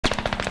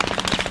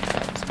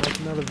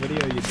another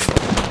video you did.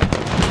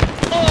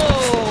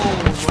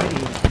 Oh! Righty.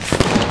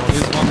 Oh,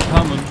 there's one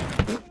coming.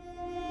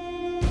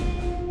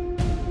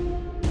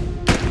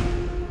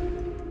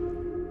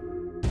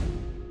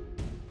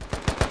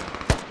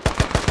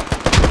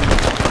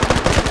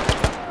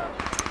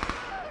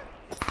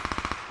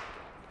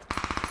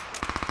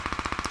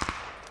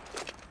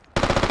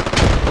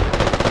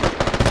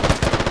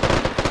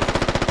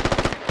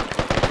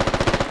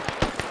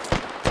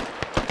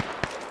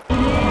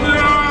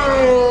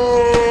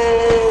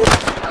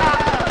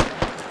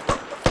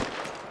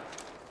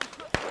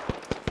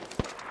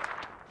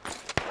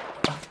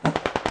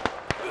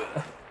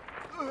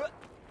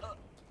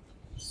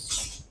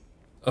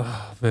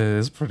 Oh,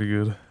 that's pretty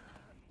good.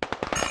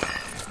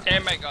 Oh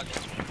my god.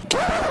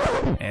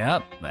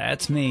 Yep,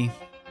 that's me.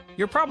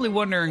 You're probably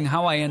wondering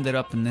how I ended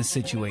up in this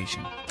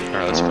situation.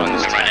 Alright, let's find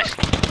this guy.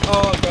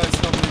 Oh, guys,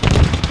 help me.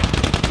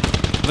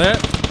 That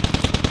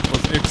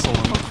was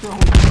excellent.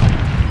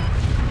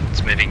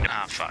 It's moving.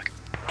 Ah, fuck.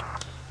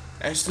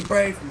 As the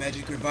brave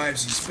medic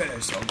revives his fellow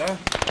soldier,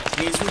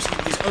 he is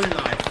risking his own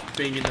life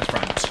being in the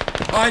front.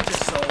 I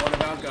just saw one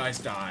of our guys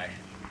die.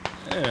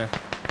 Yeah.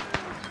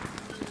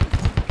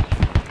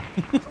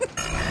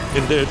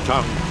 In their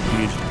tongue,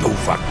 he is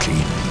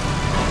Dovahkiin,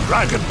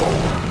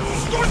 Dragonborn.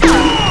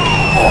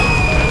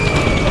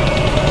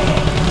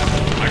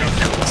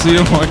 See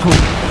you, Michael.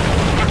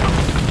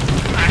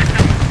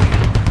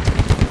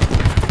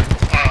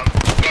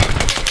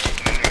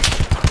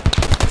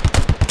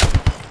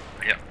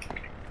 Yep.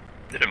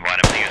 Did invite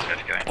him when he was about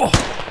to go in. Oh.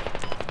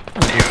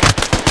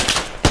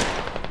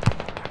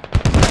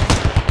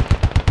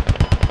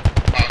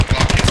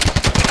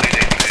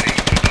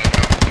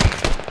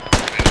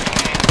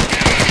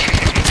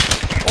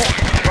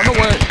 Run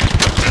away.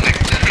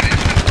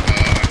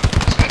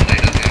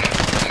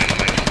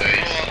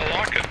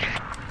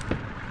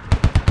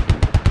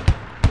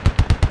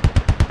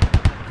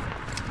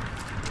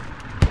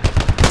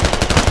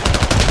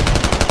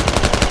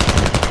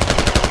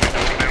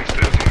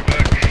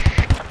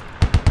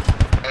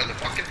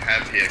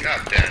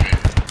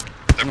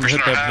 I'm gonna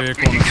hit that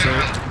vehicle in a sec.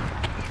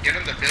 Get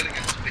in the building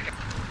and pick up.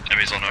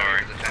 Enemies on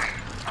our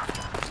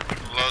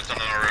loads on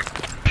our roof.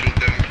 Shoot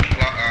them. The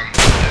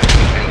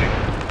building.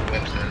 Go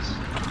upstairs.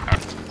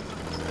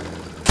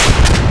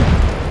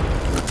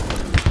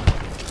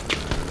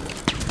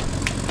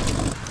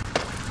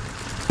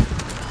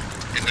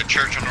 In the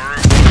church on our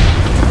roof.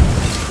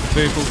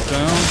 Vehicle's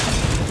down.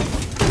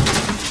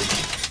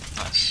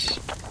 Nice.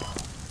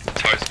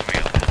 Toast me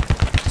up.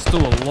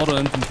 Still a lot of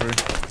infantry.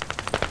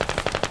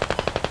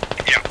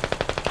 Yep.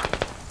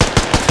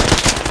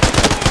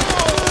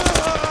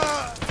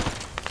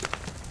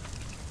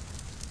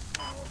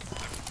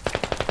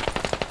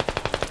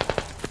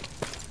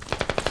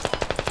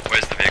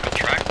 Where's the vehicle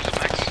track,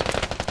 Max?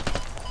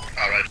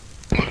 Alright.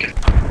 Okay.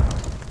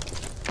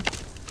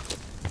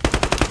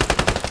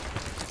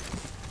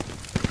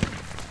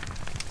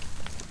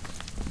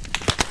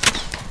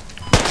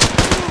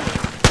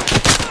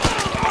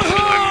 I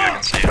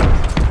can see it.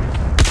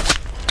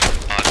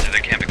 So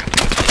they can't be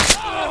completely.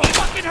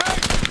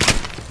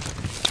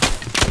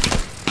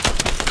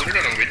 Put it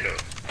on a window.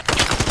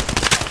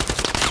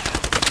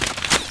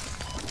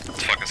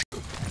 It's fucking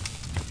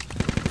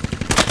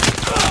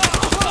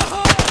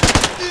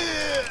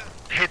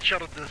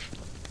headshot of this.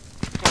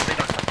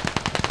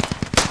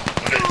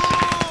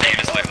 You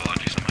just leave the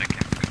logic on my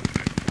camp.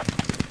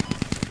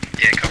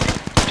 Yeah, come on.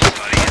 Just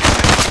fighting it.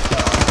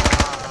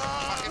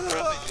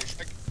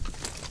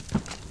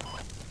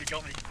 You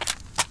got me.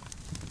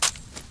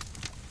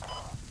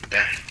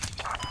 Damn.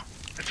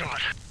 It's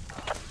alright.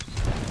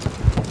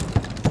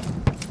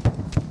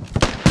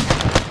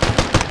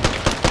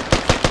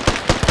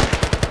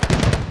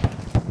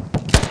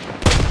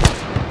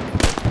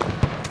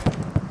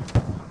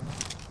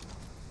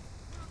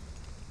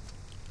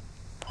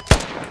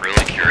 I'm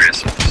really curious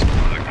if this will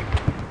work.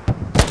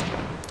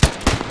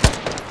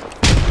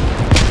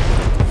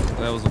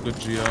 That was a good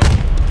GO.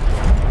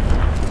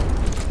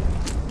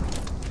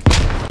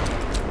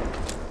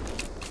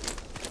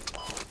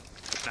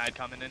 Nade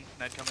coming in,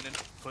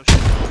 push.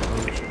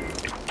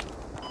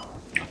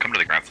 Come to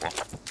the ground floor.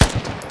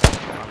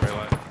 I'm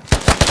reload.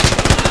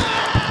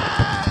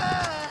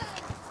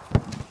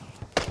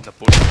 In the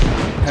bush.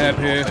 Hab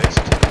here. Northeast.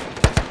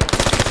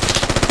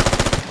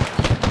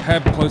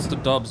 Hab close to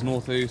Dubs,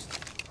 northeast.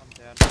 I'm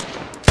down.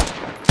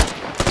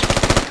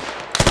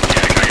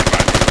 Yeah, I got your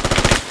back.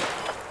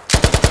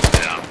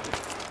 Yeah.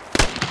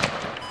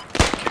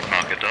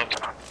 Mark it up.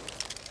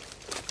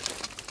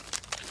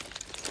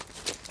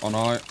 On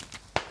eye.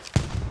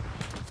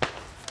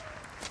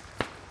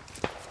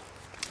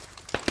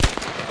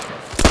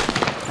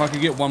 If I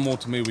could get one more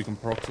to me, we can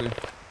proxy.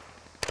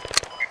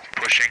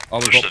 Pushing. Oh,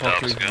 we Push got the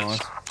proxy. dubs, guys.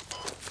 Nice.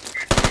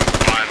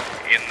 I'm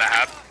in the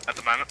hab at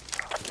the moment.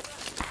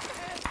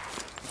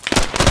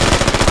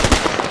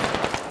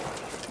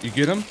 You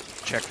get him?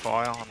 Check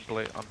fire, I'm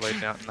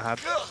bleeding out in the hab.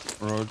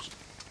 Rog.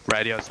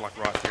 Radio's like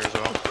right here as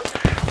well.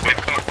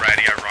 We've got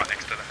radio right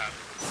next to the hab.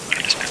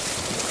 Just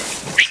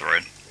push the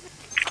road.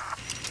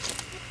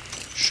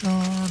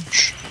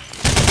 Charge.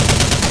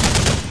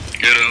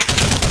 Get up.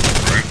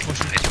 Right.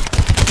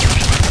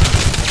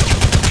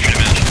 Shoot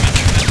him out,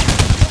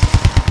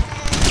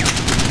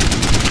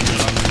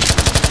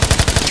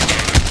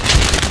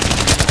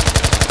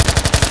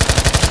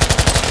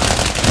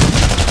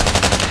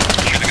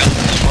 shoot the gun.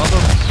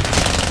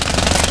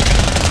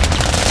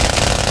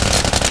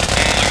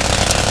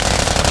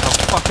 I'm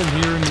fucking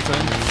hearing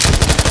anything.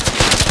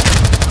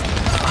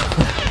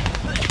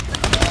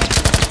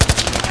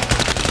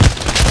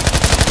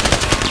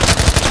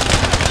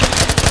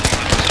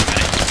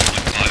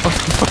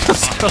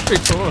 Sorry,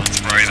 cool.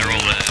 Right, they're all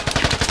there.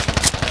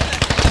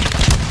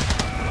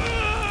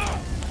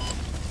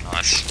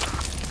 Nice.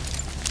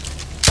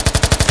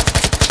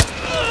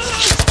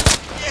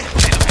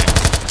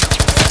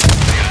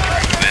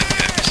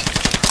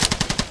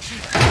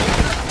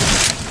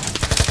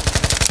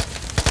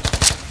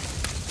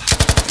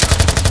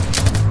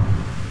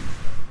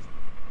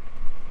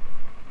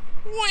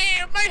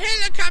 Wham! My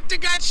helicopter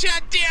got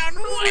shot down!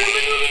 Wham!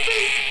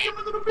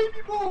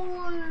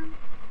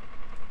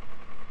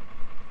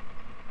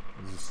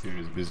 This is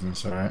serious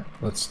business, alright?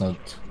 Let's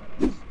not...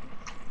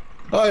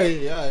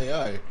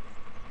 Aye.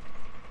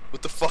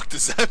 What the fuck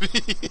does that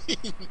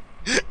mean?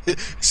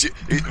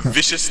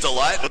 Vicious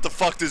delight? What the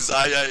fuck does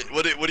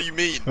what do you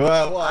mean?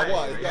 Why?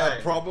 You got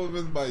a problem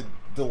with my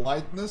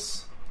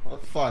delightness?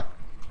 What the fuck?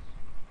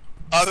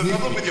 I have a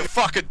problem with your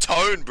fucking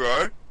tone,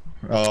 bro.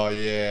 Oh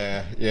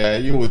yeah,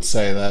 you would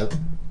say that.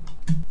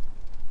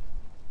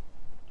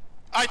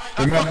 I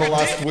Remember fucking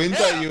last did, winter,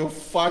 yeah. you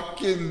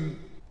fucking...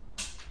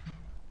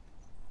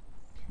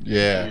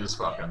 Yeah. Yeah, I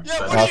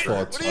what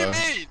thought do you so.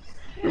 mean?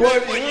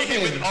 What do When you you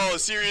hit with mean?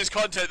 serious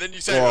content, then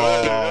you say,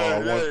 Oh,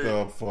 hey. what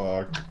the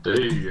fuck?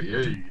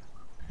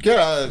 Get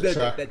out of the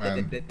chat,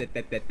 man.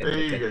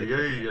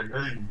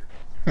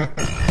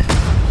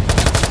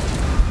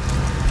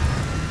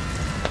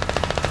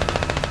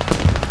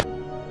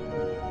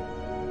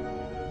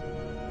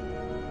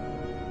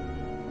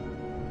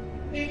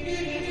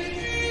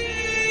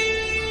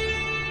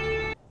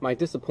 My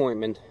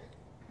disappointment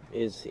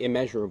is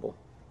immeasurable,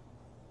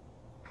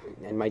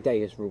 and my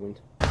day is ruined.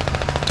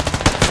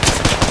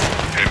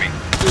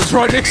 It was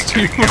right next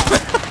to you. It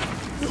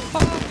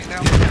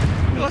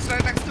was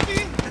right next to me!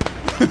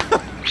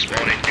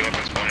 Spawning, you up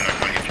and spawning, I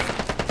can't get you.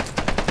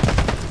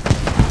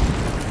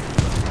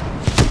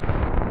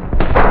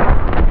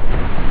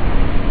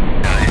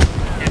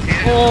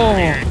 Oh,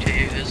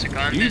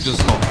 you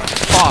just got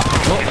fucked. Oh,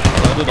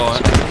 so did I.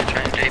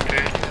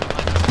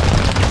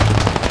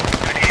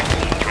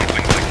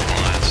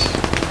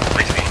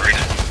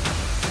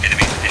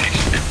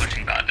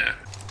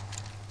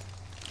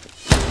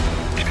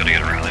 Just gotta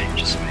get a rally,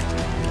 just wait.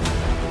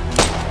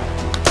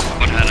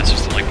 What had it's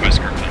just like West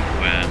Griffin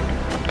where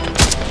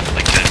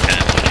like 10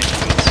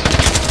 employees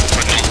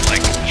but not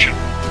like should.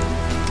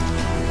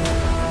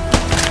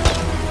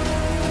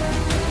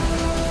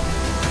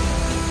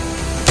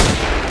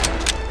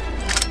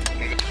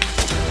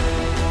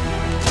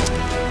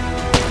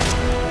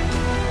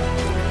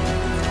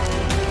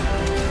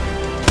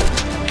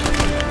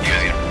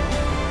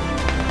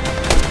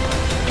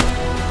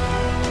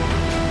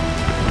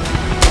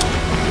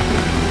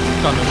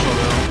 Got no shot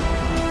out.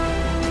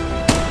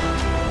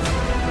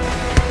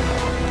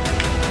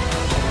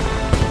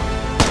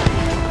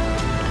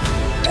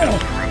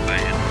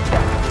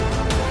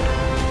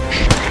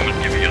 Come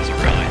and give me us a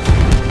rally.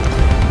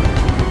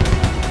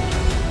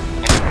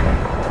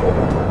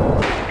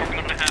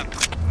 We're gonna have.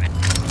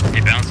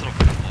 He bounced it off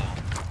the floor.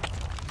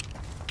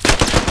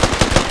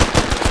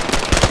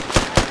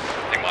 I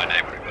think my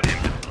neighbor got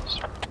him with us.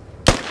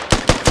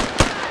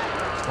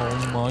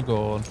 Oh my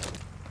god.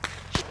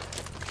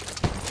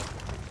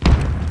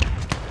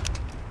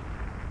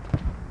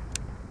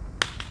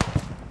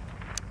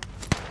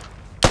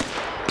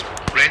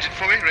 Range it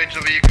for me, range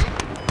the vehicle.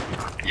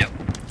 Yep.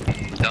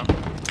 Done.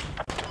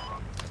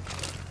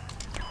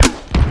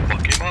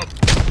 Fuck him up.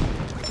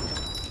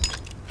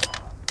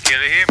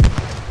 Kill him.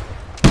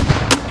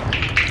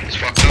 He's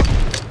fucked up.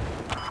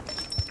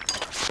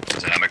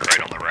 There's an ammo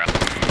crate on the route.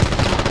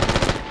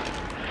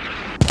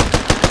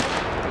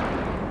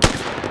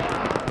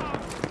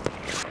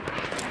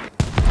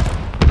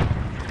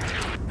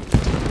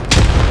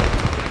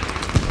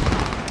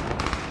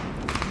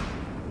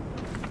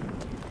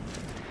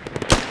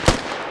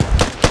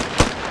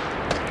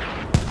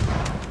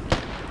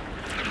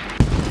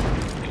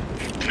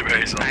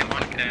 He's on the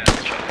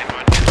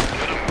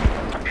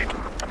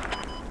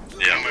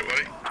yeah, my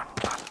buddy.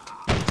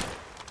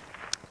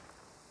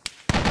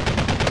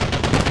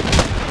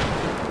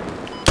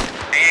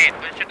 Hey,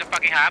 don't shoot the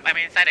fucking hub, I'm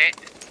inside it.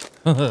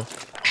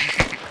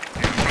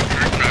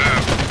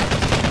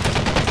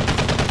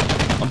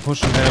 I'm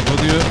pushing Heb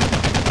with you.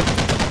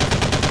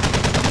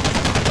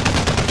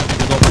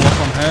 We got block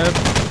on Heb.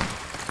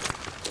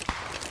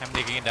 I'm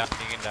digging it down,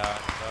 Got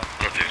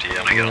 50,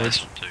 and I got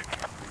this one too.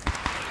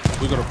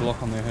 We got a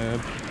block on their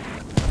Heb.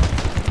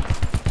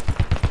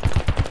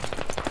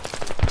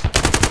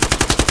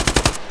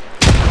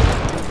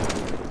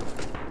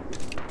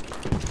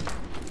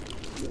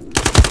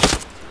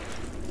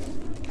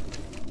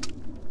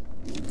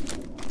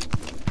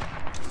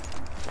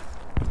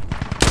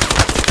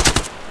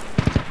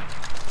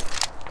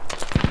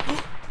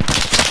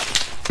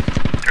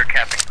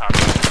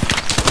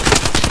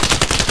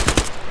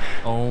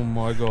 Oh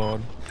my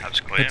god. That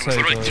was clear. It was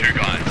Potato. literally 2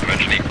 guys.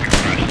 Eventually, we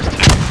crashed as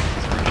 2.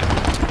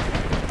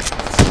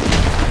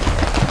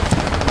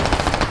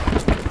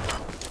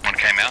 One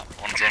came out,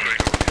 one's on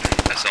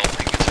SL.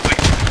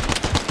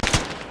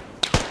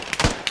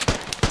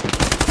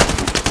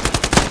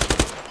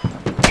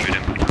 Shoot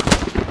him.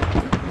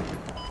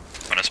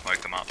 I'm gonna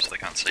smoke them up so they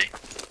can't see.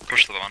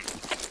 Push the one.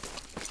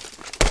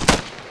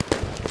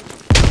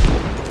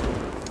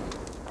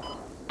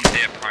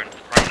 Yeah, prone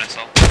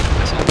SL.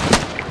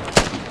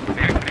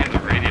 Yeah, the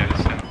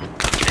radios.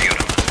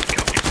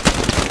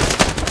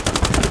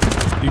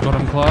 You got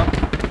him, Clark?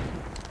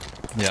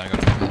 Yeah, I got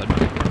him in the head.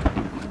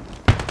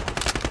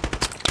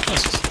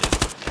 Let's just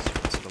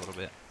it a little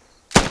bit.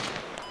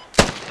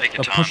 Take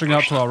your They're time, pushing up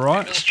push to our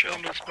right. Just chill.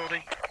 Wars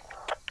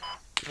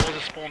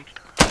are spawned.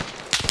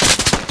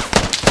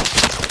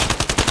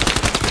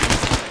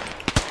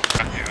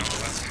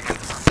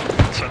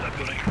 Inside that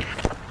building.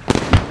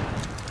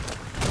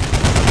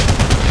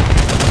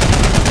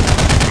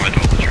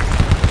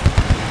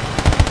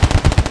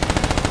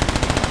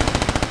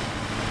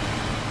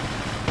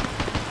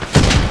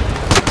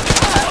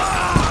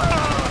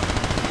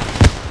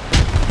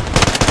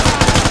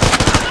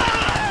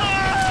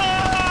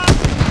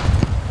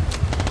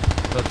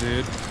 That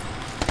dude.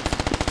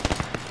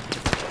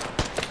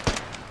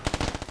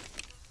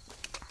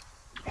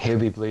 He'll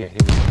be bleeding.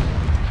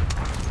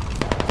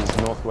 He's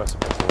northwest of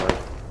the road.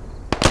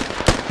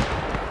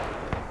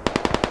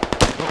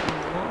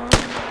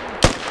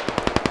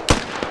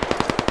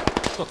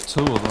 Got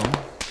 2 of them.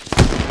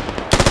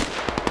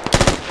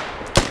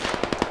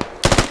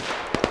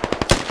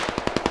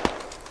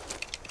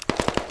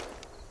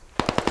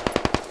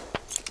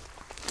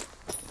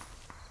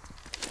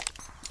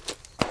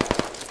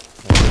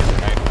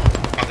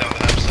 I'm down the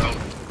left, so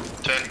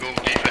turn, go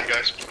deep in,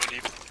 guys. Go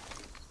deep.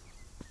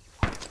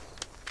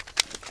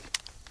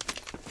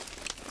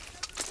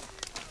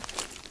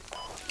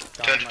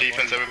 Turn to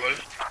defense, everybody.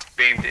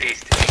 Beamed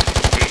east.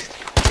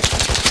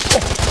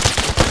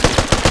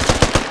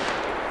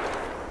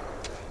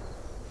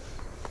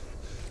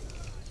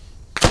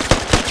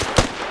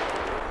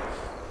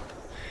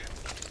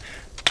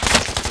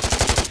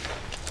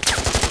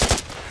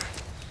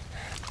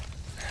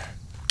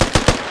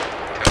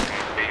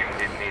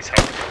 Needs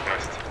help from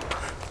west.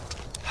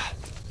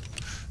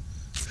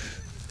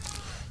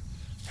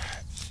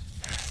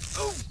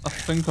 I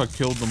think I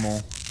killed them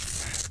all.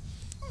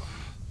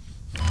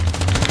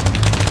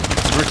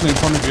 Directly in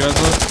front of you,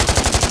 Ezra.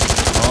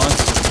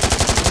 Nice.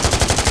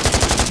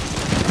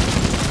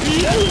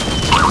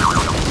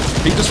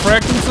 He just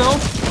fragged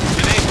himself?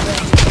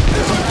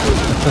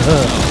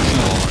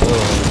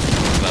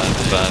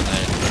 Bad,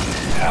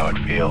 How it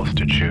feels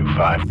to chew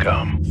 5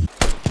 gum.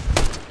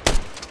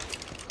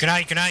 Good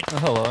night, good night. Oh,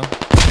 hello.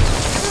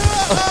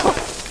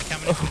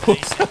 Coming from the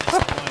east at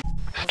this point.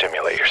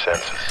 Stimulate your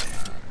senses.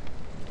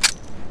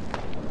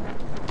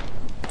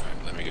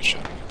 Let me get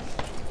shot.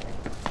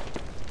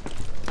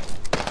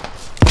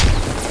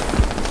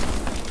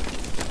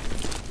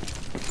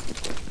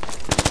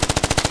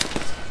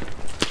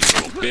 You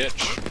little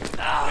bitch.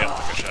 Yeah, I think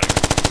I shot him.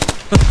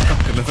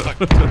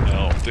 Fucking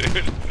hell,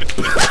 dude.